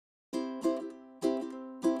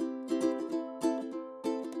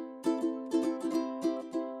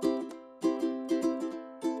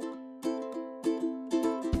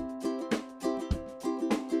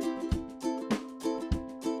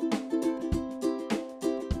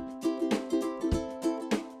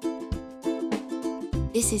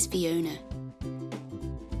This is Fiona.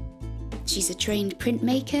 She's a trained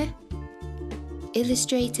printmaker,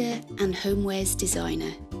 illustrator and homewares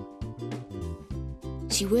designer.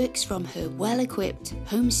 She works from her well-equipped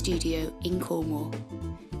home studio in Cornwall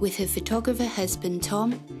with her photographer husband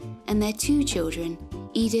Tom and their 2 children,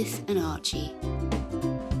 Edith and Archie.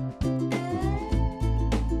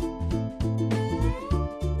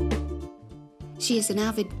 She is an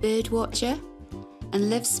avid bird watcher and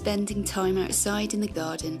loves spending time outside in the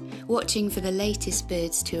garden watching for the latest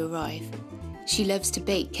birds to arrive. She loves to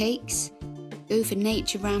bake cakes, go for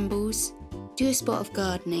nature rambles, do a spot of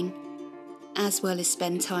gardening, as well as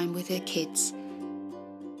spend time with her kids.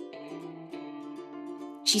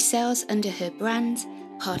 She sells under her brand,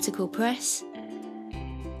 Particle Press.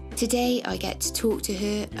 Today I get to talk to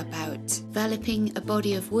her about developing a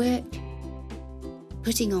body of work,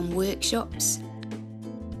 putting on workshops,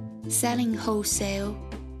 selling wholesale,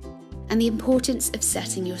 and the importance of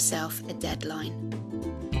setting yourself a deadline.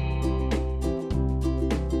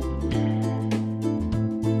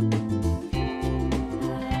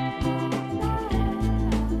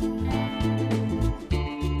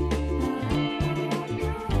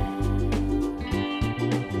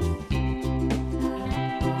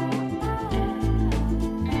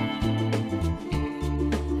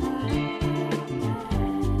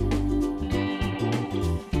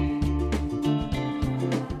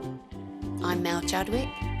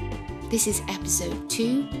 This is episode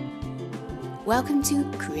 2. Welcome to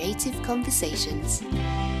Creative Conversations.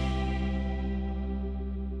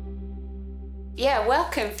 Yeah,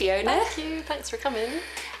 welcome Fiona. Thank you, thanks for coming.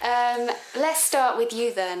 Let's start with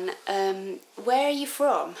you then. Where are you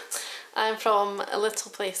from? I'm from a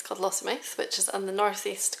little place called Lossiemouth, which is in the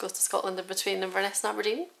northeast coast of Scotland, in between Inverness and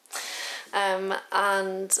Aberdeen.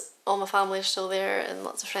 And all my family are still there and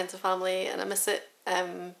lots of friends and family, and I miss it.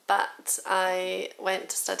 But I went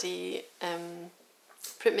to study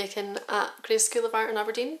printmaking at Grace School of Art in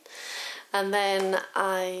Aberdeen, and then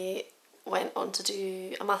I went on to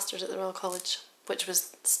do a master's at the Royal College, which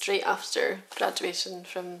was straight after graduation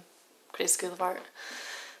from Grace School of Art.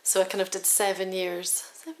 So I kind of did 6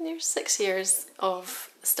 years of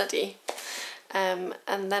study, and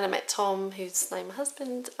then I met Tom, who's now my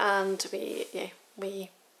husband, and we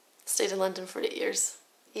stayed in London for 8 years.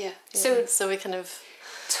 Yeah. So we kind of...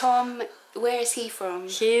 Tom, where is he from?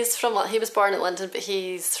 He was born in London, but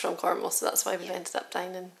he's from Cornwall, so that's why we've ended up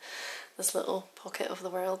down in this little pocket of the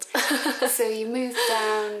world. So you moved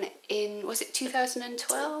down in, was it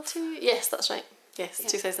 2012? Yes, that's right. Yes, yeah.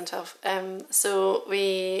 2012. So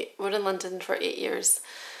we were in London for 8 years,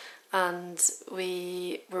 and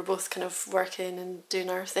we were both kind of working and doing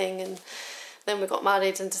our thing, and then we got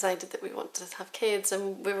married and decided that we wanted to have kids,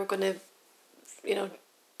 and we were going to,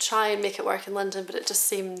 try and make it work in London, but it just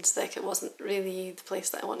seemed like it wasn't really the place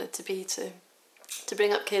that I wanted to be to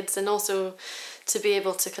bring up kids, and also to be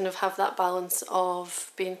able to kind of have that balance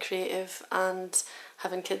of being creative and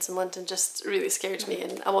having kids in London just really scared me,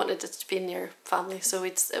 and I wanted it to be near family, so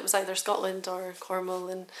it was either Scotland or Cornwall,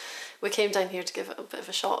 and we came down here to give it a bit of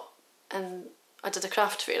a shot, and I did a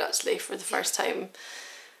craft fair actually for the first time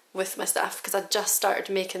with my staff, because I'd just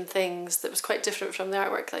started making things that was quite different from the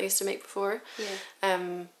artwork that I used to make before.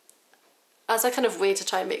 As a kind of way to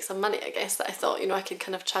try and make some money, I guess, that I thought, I could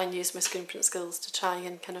kind of try and use my screen print skills to try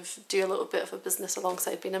and kind of do a little bit of a business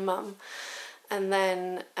alongside being a mum. And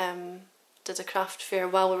then did a craft fair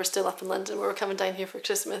while we were still up in London. We were coming down here for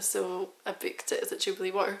Christmas, so I booked it at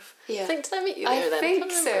Jubilee Wharf. Yeah. I think, did I meet you there then? I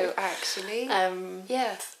think so, actually.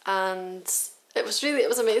 Yeah. And it was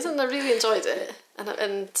amazing. I really enjoyed it, and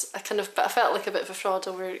I felt like a bit of a fraud.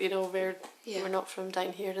 We're not from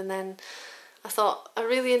down here, and then I thought I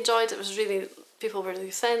really enjoyed it. People were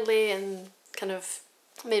really friendly and kind of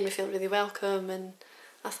made me feel really welcome, and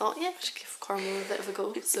I thought, we should give Cornwall a bit of a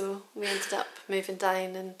go. So we ended up moving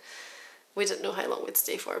down, and we didn't know how long we'd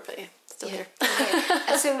stay for, but still here.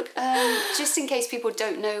 Okay. So just in case people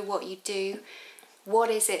don't know what you do, what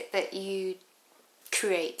is it that you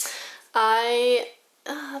create? I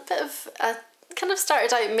kind of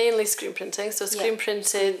started out mainly screen printing, so screen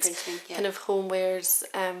printed kind of homewares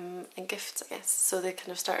and gifts, I guess. So they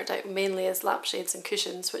kind of started out mainly as lampshades and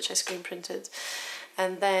cushions, which I screen printed,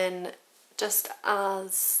 and then just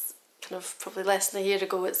as kind of probably less than a year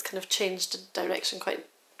ago, it's kind of changed direction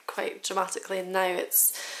quite dramatically, and now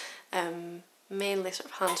it's mainly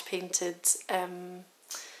sort of hand painted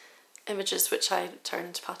images which I turn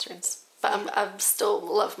into patterns. But I still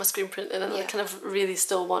love my screen printing, and I kind of really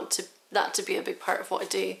still want that to be a big part of what I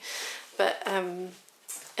do. But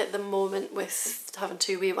at the moment, with having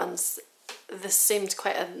 2 wee ones, this seemed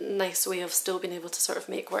quite a nice way of still being able to sort of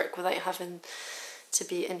make work without having to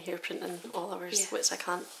be in here printing all hours, which I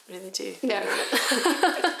can't really do. No.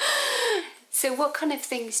 So what kind of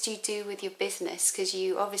things do you do with your business? Because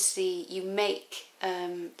you make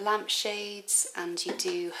lampshades, and you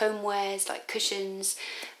do homewares like cushions,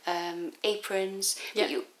 aprons. Yeah.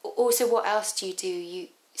 But you also, what else do you do? You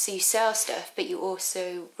sell stuff, but you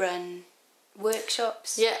also run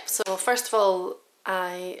workshops. Yeah. So first of all,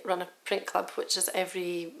 I run a print club, which is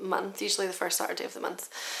every month, usually the first Saturday of the month,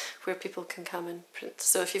 where people can come and print.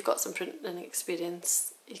 So if you've got some printing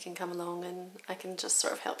experience, you can come along and I can just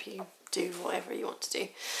sort of help you do whatever you want to do.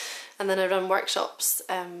 And then I run workshops,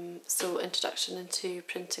 so introduction into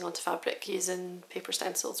printing onto fabric using paper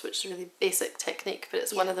stencils, which is a really basic technique, but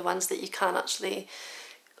it's one of the ones that you can actually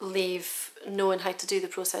leave knowing how to do the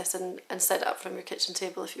process and set it up from your kitchen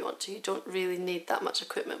table if you want to. You don't really need that much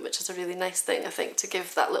equipment, which is a really nice thing, I think, to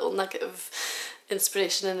give that little nugget of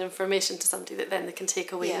inspiration and information to somebody that then they can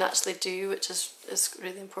take away and actually do, which is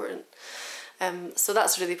really important. So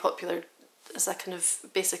that's really popular as a kind of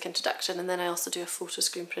basic introduction. And then I also do a photo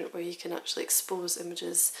screen print where you can actually expose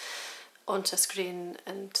images onto a screen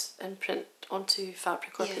and print onto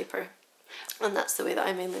fabric or paper. And that's the way that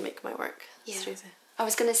I mainly make my work. Yeah. I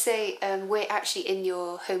was going to say, we're actually in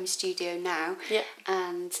your home studio now,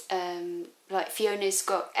 and like Fiona's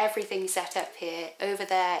got everything set up here. Over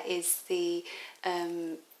there is the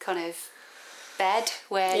kind of bed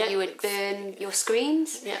where you would burn your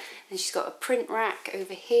screens, and she's got a print rack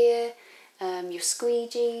over here, your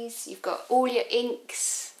squeegees, you've got all your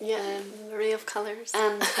inks, an array of colours,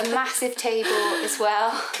 and a massive table as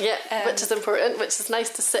well. Which is important, which is nice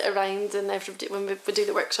to sit around, and everybody, when we do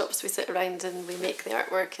the workshops, we sit around and we make the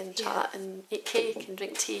artwork and chat and eat cake and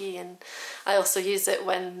drink tea. And I also use it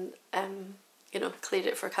when clear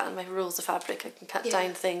it for cutting my rolls of fabric. I can cut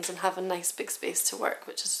down things and have a nice big space to work,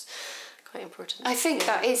 which is quite important. I think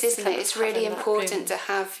that is, isn't it? It's really important to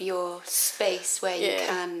have your space where you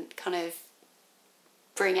can kind of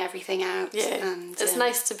bring everything out. And it's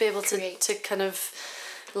nice to be able to kind of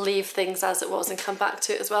leave things as it was and come back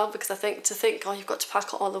to it as well, because I think you've got to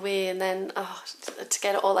pack it all away and then to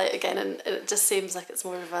get it all out again, and it just seems like it's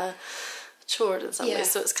more of a chore in some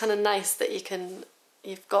ways. So it's kind of nice that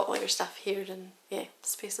you've got all your stuff here, and the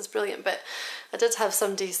space is brilliant. But I did have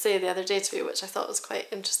somebody say the other day to me, which I thought was quite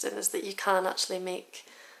interesting, is that you can actually make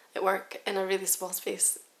it work in a really small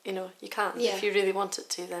space. You can. If you really want it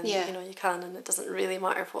to, then you can, and it doesn't really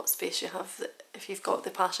matter what space you have. If you've got the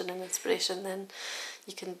passion and inspiration, then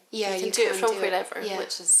you can do it from wherever,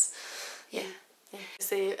 which is You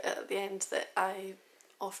say at the end that I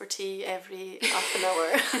offer tea every half an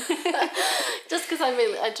hour just because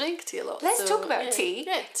I drink tea a lot. Let's talk about tea.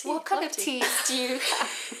 Yeah, tea. What kind of teas do you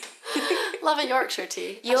love a Yorkshire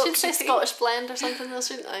tea. I should say Scottish blend or something though,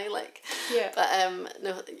 shouldn't I? But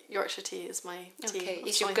no, Yorkshire tea is my tea. Okay,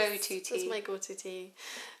 it's your go-to tea. It's my go-to tea.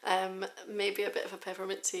 Maybe a bit of a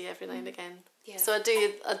peppermint tea every now and again. Yeah. So I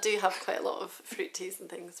do have quite a lot of fruit teas and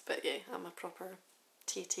things, but I'm a proper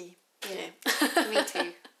tea. Yeah. Me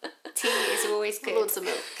too. Tea is always good. Loads of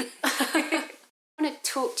milk. I want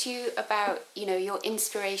to talk to you about, your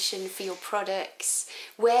inspiration for your products.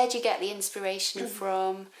 Where do you get the inspiration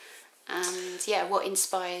from? And what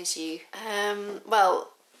inspires you?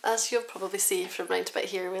 Well, as you'll probably see from round about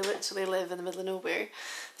here, we literally live in the middle of nowhere.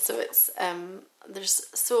 So it's there's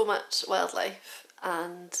so much wildlife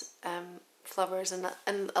and flowers, and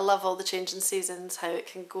I love all the changing seasons, how it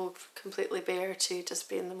can go completely bare to just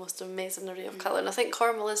being the most amazing array of colour. And I think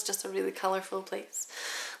Cornwall is just a really colourful place.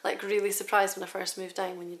 Like, really surprised when I first moved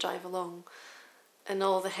down, when you drive along and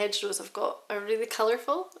all the hedgerows I've got are really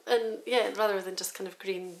colourful, and rather than just kind of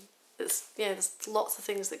green, there's lots of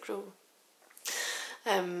things that grow.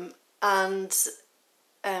 In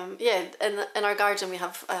our garden I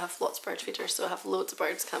have lots of bird feeders, so I have loads of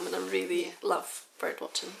birds come, and I really love bird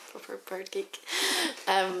watching, proper bird geek.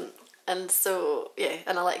 And so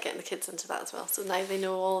and I like getting the kids into that as well, so now they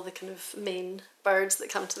know all the kind of main birds that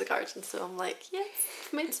come to the garden, so I'm like,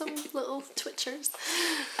 I've made some little twitchers.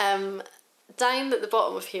 Down at the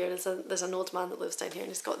bottom of here there's an old man that lives down here,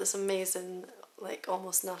 and he's got this amazing, like,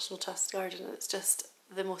 almost National Trust garden, and it's just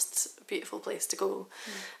the most beautiful place to go.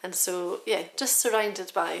 And so just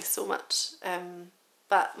surrounded by so much.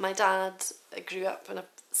 But my dad grew up in a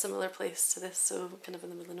similar place to this, so kind of in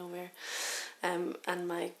the middle of nowhere. And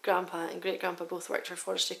my grandpa and great grandpa both worked for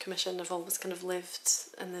Forestry Commission. Have always kind of lived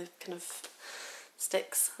in the kind of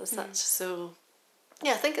sticks as such. So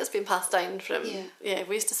I think it's been passed down from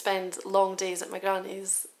we used to spend long days at my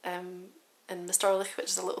granny's in Mistorlich, which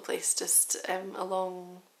is a little place just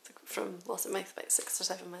along from Lossiemouth, about 6 or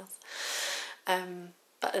 7 miles,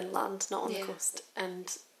 but inland, not on the coast.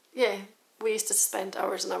 And we used to spend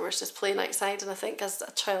hours and hours just playing outside, and I think as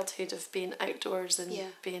a childhood of being outdoors and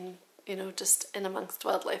being, you know, just in amongst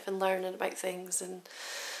wildlife and learning about things, and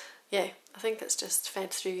I think it's just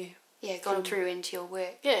fed through. Yeah, gone through into your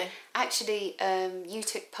work. Yeah. Actually, you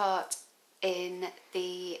took part in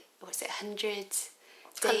the, what was it,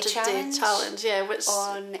 100-day challenge? Yeah, which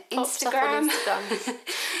on Instagram.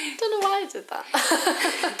 Don't know why I did that.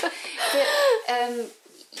 But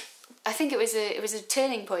I think it was a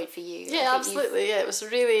turning point for you. Yeah, absolutely. Yeah, it was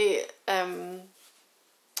really.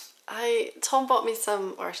 Tom bought me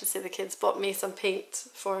some, or I should say the kids bought me some paint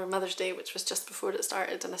for Mother's Day, which was just before it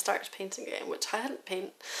started, and I started painting again, which I hadn't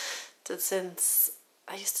painted since.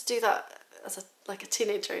 I used to do that as a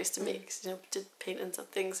teenager. I used to make, you know, did paintings of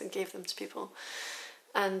things and gave them to people.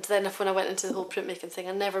 And then when I went into the whole printmaking thing,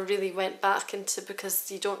 I never really went back into,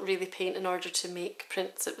 because you don't really paint in order to make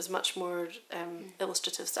prints. It was much more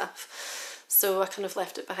illustrative stuff. So I kind of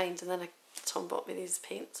left it behind, and then Tom bought me these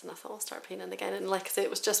paints, and I thought I'll start painting again. And like I say, it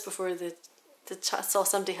was just before the chat. I saw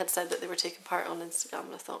somebody had said that they were taking part on Instagram,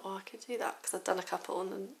 and I thought, I could do that, because I'd done a couple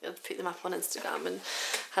and then I'd put them up on Instagram and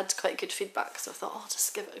had quite good feedback. So I thought, I'll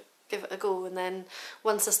just give it a go. And then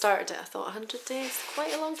once I started it, I thought 100 days,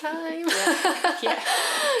 quite a long time. Yeah.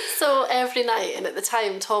 So every night, and at the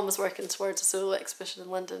time Tom was working towards a solo exhibition in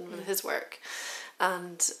London with his work,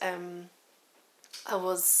 and I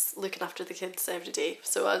was looking after the kids every day,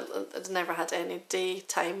 so I'd never had any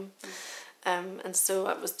daytime, and so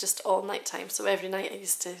it was just all night time. So every night I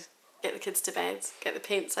used to get the kids to bed, get the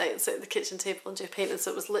paints out, sit at the kitchen table and do painting. So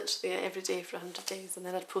it was literally every day for 100 days, and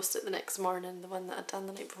then I'd post it the next morning, the one that I'd done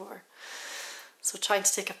the night before. So trying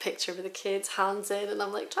to take a picture with the kids, hands in, and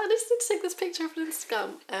I'm like, I just need to take this picture for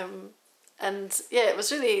Instagram. And yeah, it was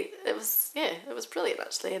brilliant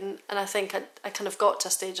actually. And I think I kind of got to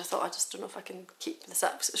a stage, I thought, I just don't know if I can keep this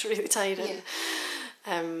up, because it's really tiring.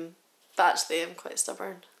 But actually I'm quite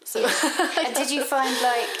stubborn. So And did you find,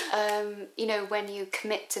 like, you know, when you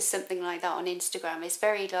commit to something like that on Instagram, it's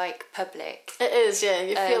very like public. It is, yeah.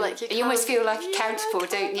 You feel like you almost feel like accountable,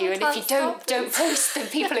 don't you? And if you don't post, then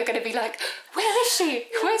people are going to be like, where is she?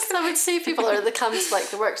 Because I would see people, or they come to like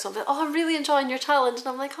the work, so I'm like, I'm really enjoying your challenge, and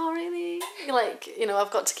I'm like, oh really? Like, you know,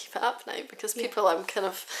 I've got to keep it up now, because people, I'm kind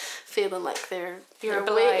of feeling like they're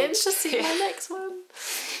waiting to see my next one.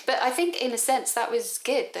 But I think in a sense that was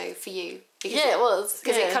good though for you. It was.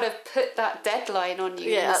 Because it kind of put that deadline on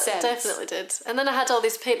you, in a sense. Yeah, it definitely did. And then I had all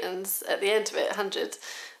these paintings at the end of it, 100,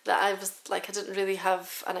 that I was like, I didn't really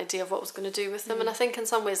have an idea of what I was going to do with them. And I think in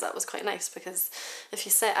some ways that was quite nice, because if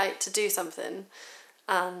you set out to do something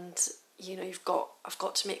and, you know, I've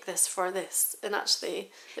got to make this for this, and actually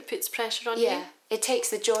it puts pressure on you. Yeah, it takes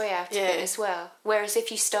the joy out of it as well. Whereas if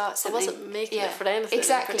you start something... I wasn't making it for anything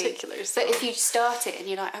in particular. So. But if you start it and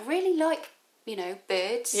you're like, I really like, you know,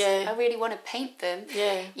 birds. Yeah. I really want to paint them.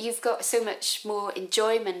 Yeah. You've got so much more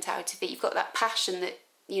enjoyment out of it. You've got that passion that,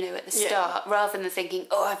 you know, at the start, rather than thinking,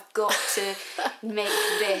 I've got to make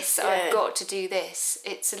this, I've got to do this.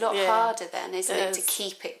 It's a lot harder then, isn't it, to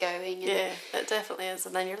keep it going? And it definitely is.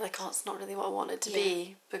 And then you're like, it's not really what I want it to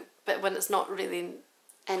be. But when it's not really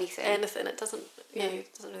anything, it doesn't,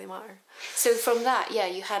 it doesn't really matter. So from that,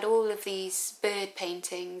 you had all of these bird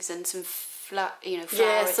paintings and some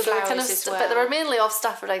flowers, so they were kind of, as well. But they were mainly off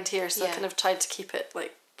stuff around here, so I kind of tried to keep it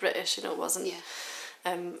like British, you know, it wasn't.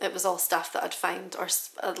 It was all stuff that I'd find, or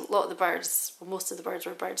a lot of the birds, well, most of the birds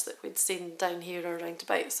were birds that we'd seen down here or around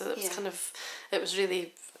about. So it was kind of, it was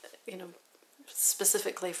really, you know,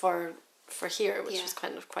 specifically for here, which was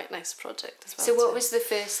kind of quite a nice project as well. So what was the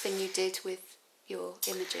first thing you did with your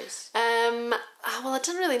images? Well, I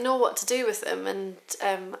didn't really know what to do with them, and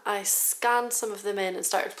I scanned some of them in and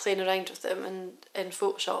started playing around with them in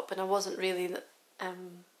Photoshop, and I wasn't really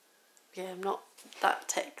I'm not that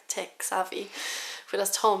tech savvy,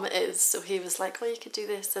 whereas Tom is, so he was like, you could do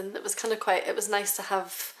this, and it was kind of it was nice to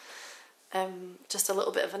have just a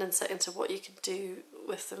little bit of an insight into what you could do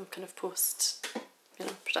with them kind of post, you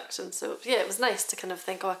know, production. So it was nice to kind of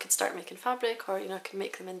think, I could start making fabric, or, you know, I could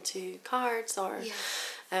make them into cards, or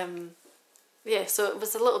so it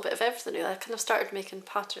was a little bit of everything really. I kind of started making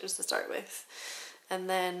patterns to start with, and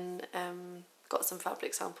then got some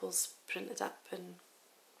fabric samples printed up, and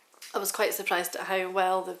I was quite surprised at how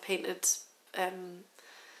well the painted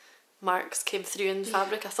marks came through in the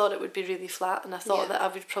fabric. I thought it would be really flat, and I thought that I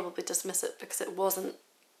would probably dismiss it because it wasn't,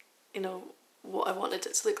 you know, what I wanted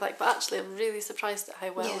it to look like. But actually I'm really surprised at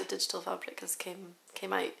how well the digital fabric has came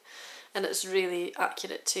out, and it's really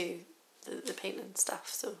accurate to the painting stuff.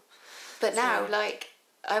 So but now, like,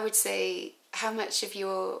 I would say, how much of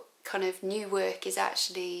your kind of new work is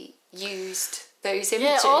actually used those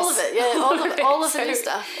images. Yeah, all of it. Yeah, all of the new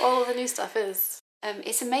stuff. All of the new stuff is.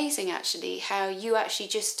 It's amazing actually how you actually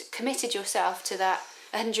just committed yourself to that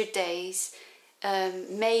 100 days,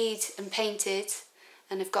 made and painted,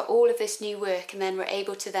 and have got all of this new work, and then were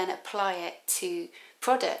able to then apply it to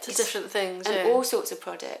products, to different things, and all sorts of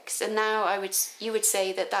products. And now you would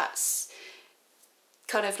say that that's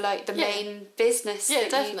kind of like the main business. Yeah,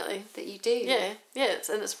 definitely. that you do. Yeah,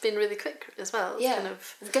 and it's been really quick as well. It's kind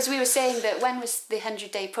of, because we were saying that when was the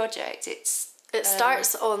 100-day project? It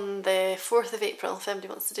starts on the 4th of April, if anybody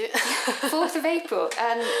wants to do it. 4th of April,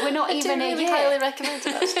 and we're not even a year. I highly recommend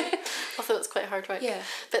it, actually. Although it's quite hard work. Yeah.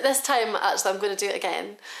 But this time, actually, I'm going to do it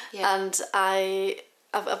again. Yeah. And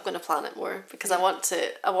I'm going to plan it more, because I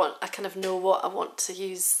kind of know what I want to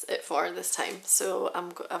use it for this time. So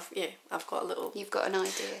I've got a little... You've got an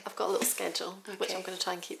idea. I've got a little schedule, which I'm going to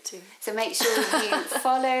try and keep to. So make sure you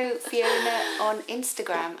follow Fiona on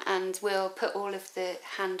Instagram, and we'll put all of the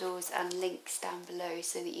handles and links down below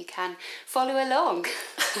so that you can follow along.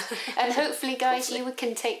 And hopefully, guys, you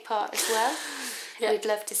can take part as well. Yeah. We'd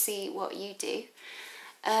love to see what you do.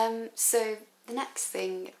 So the next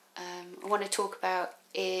thing I want to talk about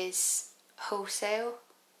is wholesale.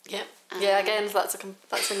 Yeah, again, that's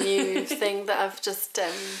a new thing that I've just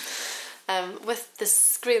with the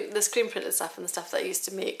screen printed stuff and the stuff that I used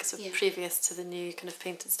to make. So previous to the new kind of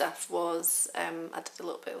painted stuff was I did a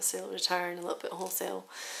little bit of sale return, a little bit of wholesale,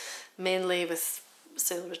 mainly with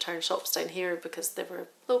sale return shops down here because they were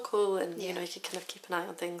local and you know, you could kind of keep an eye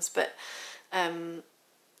on things. But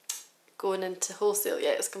going into wholesale,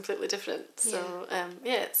 it's completely different. So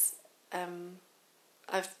it's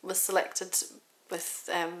I was selected with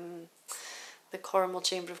the Cornwall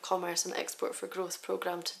Chamber of Commerce and Export for Growth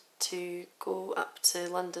programme to go up to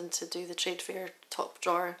London to do the trade fair top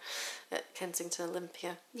drawer at Kensington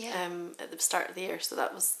Olympia at the start of the year. So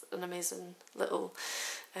that was an amazing little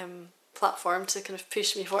platform to kind of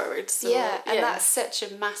push me forward. So, and that's such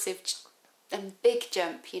a massive and big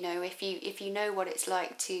jump, you know, if you know what it's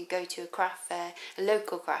like to go to a craft fair, a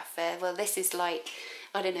local craft fair. Well, this is like,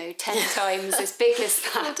 I don't know, 10 times as big as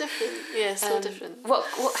that. So different. Yeah, so different. What?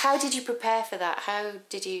 How did you prepare for that? How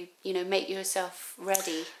did you make yourself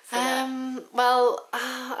ready for that? Well,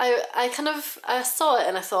 I saw it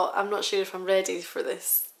and I thought, I'm not sure if I'm ready for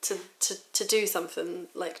this to do something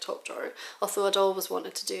like top drawer. Although I'd always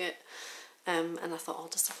wanted to do it. And I thought I'll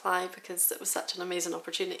just apply because it was such an amazing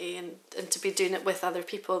opportunity, and to be doing it with other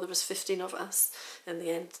people. There was 15 of us in the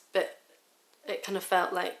end, but it kind of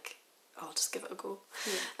felt like, I'll just give it a go.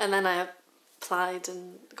 And then I applied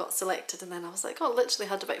and got selected, and then I was like, literally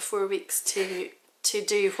had about 4 weeks to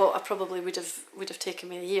do what I probably would have taken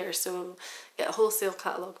me a year. So get a wholesale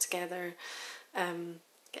catalogue together,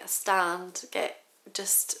 get a stand, get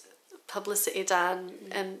just publicity done,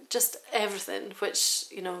 and just everything, which,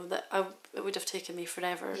 you know, that it would have taken me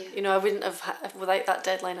forever. You know, I wouldn't have without that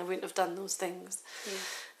deadline, I wouldn't have done those things.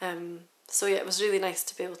 So it was really nice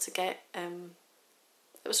to be able to get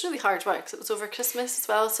it was really hard work because it was over Christmas as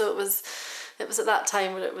well, so it was at that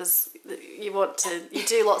time where it was, you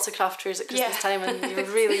do lots of craft fairs at Christmas time, and you're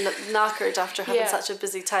really knackered after having such a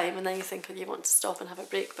busy time, and then you think, you want to stop and have a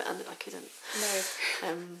break, but I couldn't.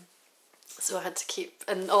 No. So I had to keep,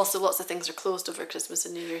 and also lots of things are closed over Christmas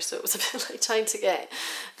and New Year, so it was a bit like trying to get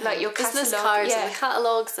like your business cards and the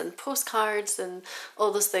catalogues and postcards and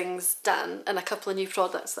all those things done, and a couple of new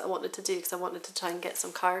products that I wanted to do because I wanted to try and get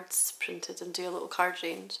some cards printed and do a little card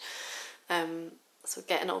range. So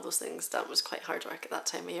getting all those things done was quite hard work at that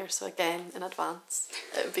time of year. So again, in advance,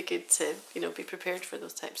 it would be good to be prepared for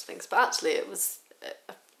those types of things. But actually, it was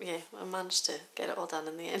I managed to get it all done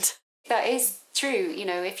in the end. That is true, you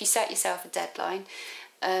know, if you set yourself a deadline,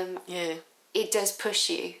 it does push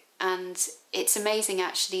you, and it's amazing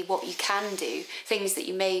actually what you can do, things that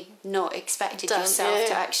you may not expected yourself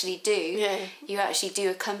to actually do, you actually do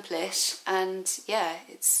accomplish, and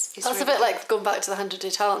it's that's really a bit like going back to the 100-day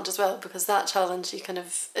challenge as well, because that challenge,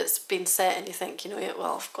 it's been set and you think,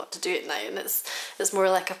 I've got to do it now, and it's more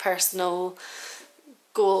like a personal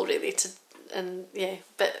goal really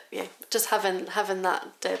just having that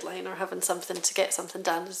deadline or having something to get something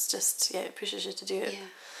done is just it pushes you to do it.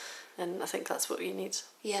 And I think that's what you need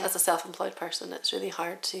as a self-employed person. It's really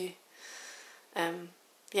hard to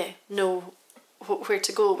know where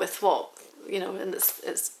to go with what, and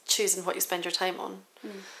it's choosing what you spend your time on,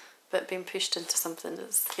 but being pushed into something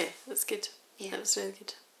is it's good. It was really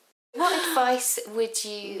good. What advice would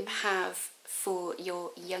you have for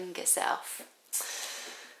your younger self?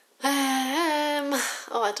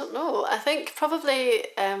 I don't know. I think probably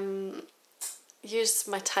use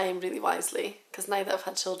my time really wisely, because now that I've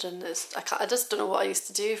had children, I just don't know what I used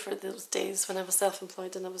to do for those days when I was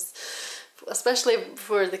self-employed, and I was, especially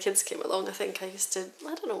before the kids came along, I think I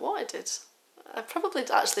don't know what I did. I probably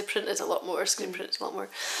actually printed a lot more, screen printed a lot more.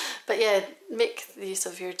 But yeah, make the use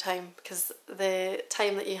of your time, because the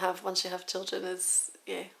time that you have once you have children is,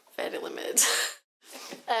 very limited.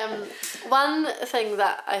 One thing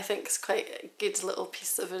that I think is quite a good little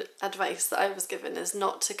piece of advice that I was given is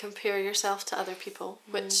not to compare yourself to other people,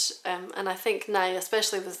 which, and I think now,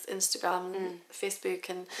 especially with Instagram and Facebook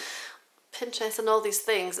and Pinterest and all these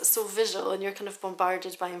things, it's so visual, and you're kind of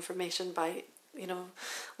bombarded by information by,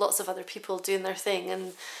 lots of other people doing their thing,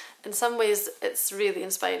 and in some ways it's really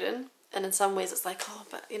inspiring, and in some ways it's like, oh,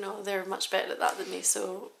 but they're much better at that than me,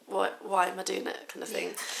 so why am I doing it, kind of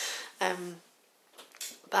thing.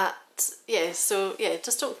 But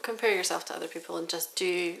just don't compare yourself to other people, and just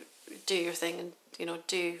do your thing, and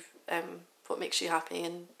do what makes you happy,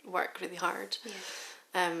 and work really hard.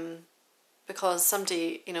 Because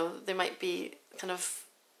somebody, they might be kind of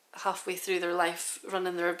halfway through their life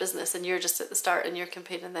running their business, and you're just at the start, and you're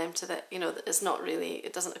comparing them to that, that it's not really,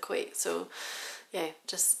 it doesn't equate. So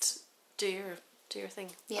just do your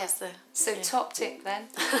thing. Top tip then.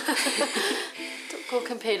 Don't go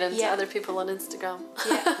comparing to other people on Instagram.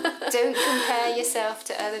 Don't compare yourself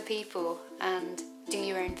to other people, and do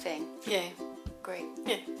your own thing. Great.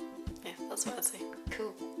 Yeah, that's what I'd say.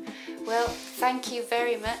 Cool. Well, thank you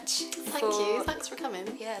very much. Thanks for coming.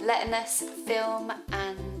 Letting us film,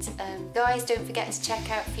 and guys, don't forget to check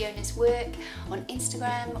out Fiona's work on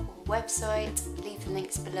Instagram or website. Leave the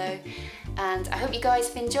links below. And I hope you guys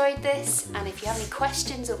have enjoyed this, and if you have any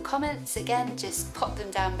questions or comments, again, just pop them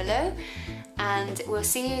down below, and we'll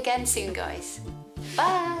see you again soon, guys.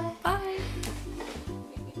 Bye. Bye.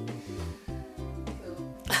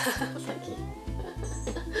 Thank you.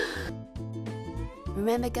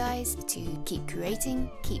 Remember, guys, to keep creating,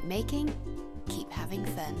 keep making, keep having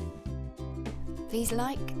fun. Please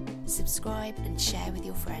like, subscribe, and share with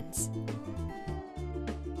your friends.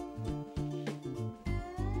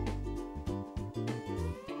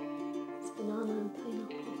 It's banana and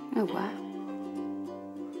pineapple. Oh wow.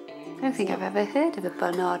 I don't think I've ever heard of a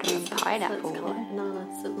banana and pineapple one.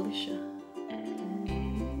 Banana solution.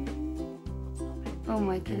 Oh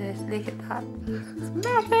my goodness, look at that. It's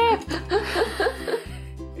massive!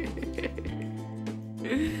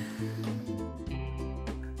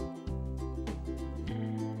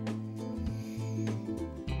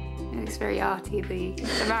 It looks very arty, the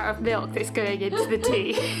amount of milk that's going into the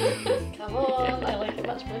tea. Come on, I like it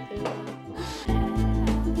much better than that.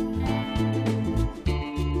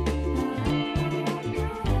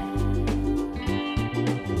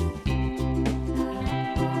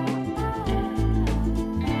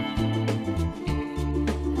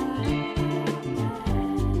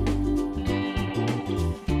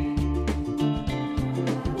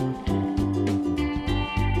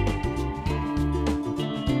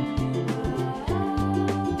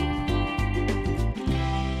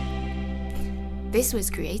 This was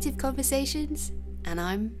Creative Conversations, and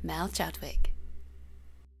I'm Mel Chadwick.